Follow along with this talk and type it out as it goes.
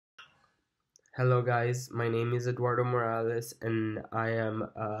Hello, guys. My name is Eduardo Morales, and I am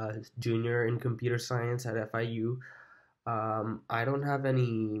a junior in computer science at FIU. I don't have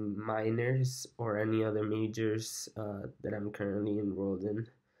any minors or any other majors that I'm currently enrolled in,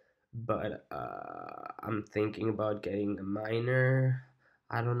 but I'm thinking about getting a minor.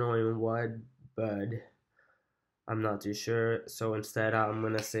 I don't know in what, but I'm not too sure. So instead, I'm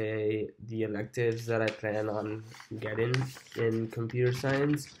gonna say the electives that I plan on getting in computer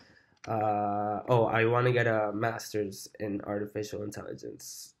science. I want to get a master's in artificial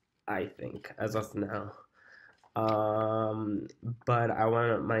intelligence, I think, as of now. Um, but I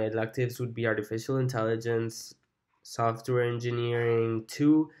want my electives would be artificial intelligence, software engineering,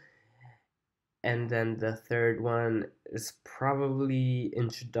 two, and then the third one is probably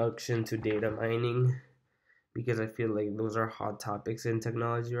introduction to data mining because I feel like those are hot topics in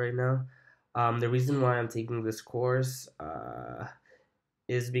technology right now. The reason why I'm taking this course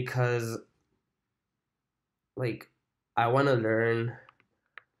is because like I want to learn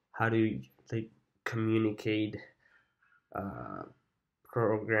how to like communicate uh,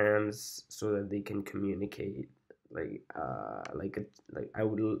 programs so that they can communicate like I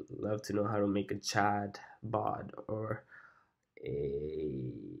would love to know how to make a chat bot or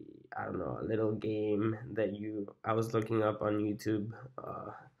a I don't know a little game that you I was looking up on YouTube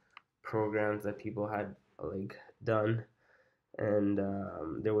programs that people had like done and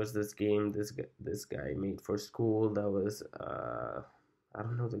there was this game this guy made for school that was I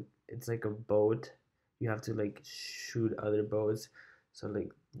don't know it's like a boat you have to like shoot other boats so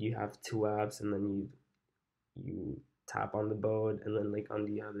like you have two apps and then you tap on the boat and then like on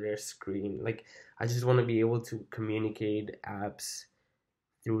the other screen like I just want to be able to communicate apps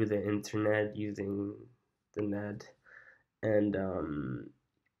through the internet using the net and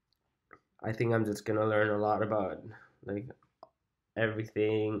I think I'm just gonna learn a lot about like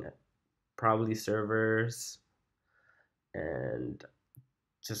everything, probably servers and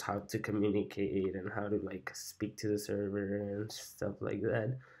just how to communicate and how to like speak to the server and stuff like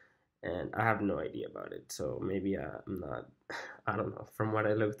that. And I have no idea about it, so maybe I'm not. I don't know from what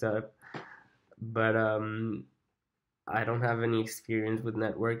I looked up, but I don't have any experience with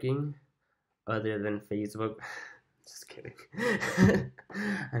networking other than Facebook. Just kidding.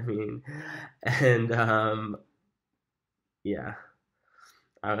 I mean, and yeah,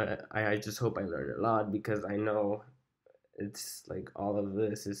 I just hope I learn a lot because I know it's like all of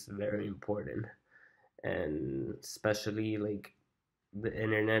this is very important and especially like the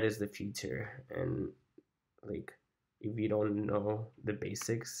internet is the future and like if you don't know the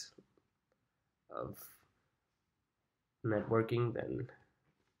basics of networking then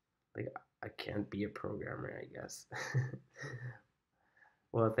like I can't be a programmer I guess.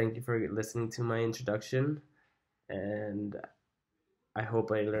 Well, thank you for listening to my introduction and I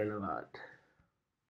hope I learn a lot.